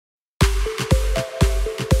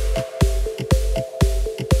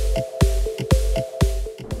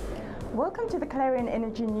Clarion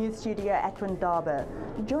Energy News Studio at Windaba.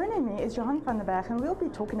 Joining me is Johan from Berg, and we'll be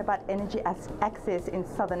talking about energy access in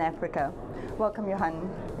Southern Africa. Welcome, Johan.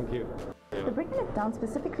 Thank you. So breaking it down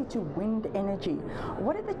specifically to wind energy,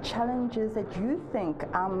 what are the challenges that you think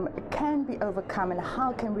can be overcome, and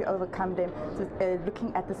how can we overcome them,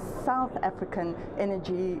 looking at the South African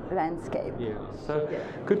energy landscape?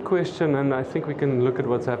 Good question, and I think we can look at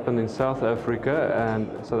what's happened in South Africa.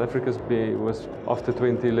 And South Africa was, after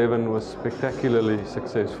 2011, was spectacularly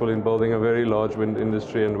successful in building a very large wind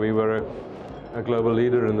industry, and we were a global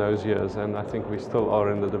leader in those years, and I think we still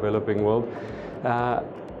are in the developing world.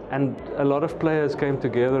 And a lot of players came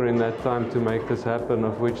together in that time to make this happen,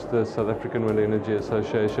 of which the South African Wind Energy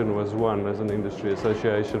Association was one, as an industry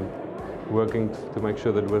association working to make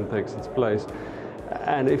sure that wind takes its place.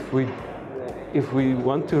 And if we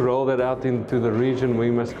want to roll that out into the region,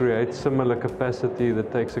 we must create similar capacity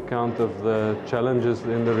that takes account of the challenges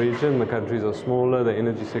in the region. The countries are smaller, the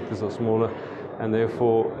energy sectors are smaller, and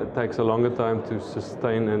therefore it takes a longer time to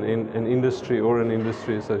sustain an industry or an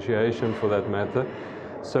industry association for that matter.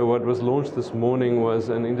 So what was launched this morning was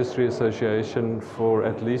an industry association for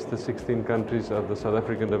at least the 16 countries of the South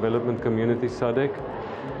African Development Community, SADC.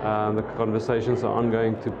 The conversations are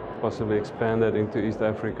ongoing to possibly expand that into East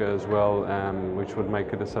Africa as well, which would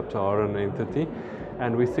make it a sub-Saharan entity.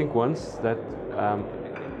 And we think once that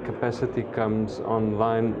capacity comes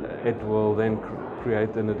online, it will then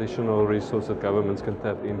create an additional resource that governments can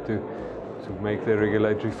tap into to make their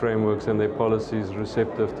regulatory frameworks and their policies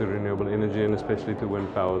receptive to renewable energy, and especially to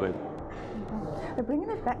wind power then. Bringing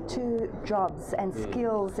it back to jobs and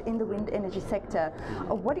skills in the wind energy sector,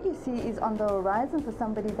 what do you see is on the horizon for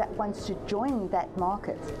somebody that wants to join that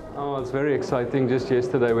market? Oh, it's very exciting. Just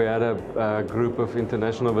yesterday we had a group of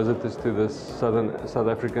international visitors to the South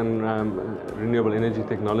African Renewable Energy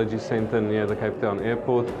Technology Centre near the Cape Town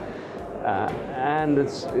airport. And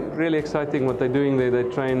it's really exciting what they're doing there. They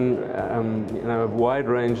train a wide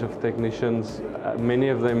range of technicians, many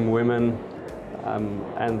of them women,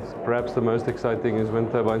 and perhaps the most exciting is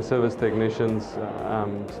wind turbine service technicians,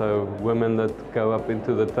 so women that go up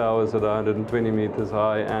into the towers at 120 meters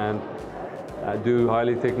high and do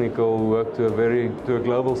highly technical work to a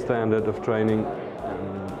global standard of training,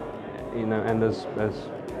 and as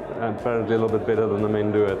apparently a little bit better than the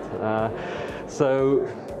men do it.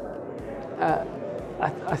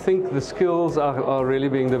 I think the skills are really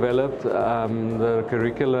being developed. The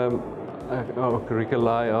curricula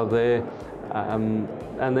are there, and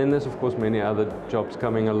then there's of course many other jobs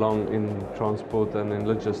coming along in transport and in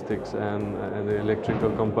logistics and the electrical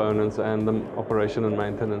components and the operation and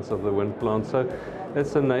maintenance of the wind plant. So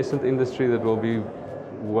it's a nascent industry that will be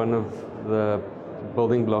one of the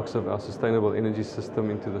building blocks of our sustainable energy system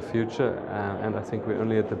into the future, and I think we're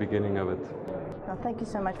only at the beginning of it. Well, thank you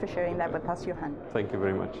so much for sharing that with us, Johan. Thank you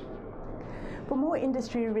very much. For more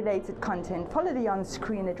industry-related content, follow the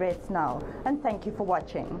on-screen address now, and thank you for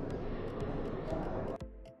watching.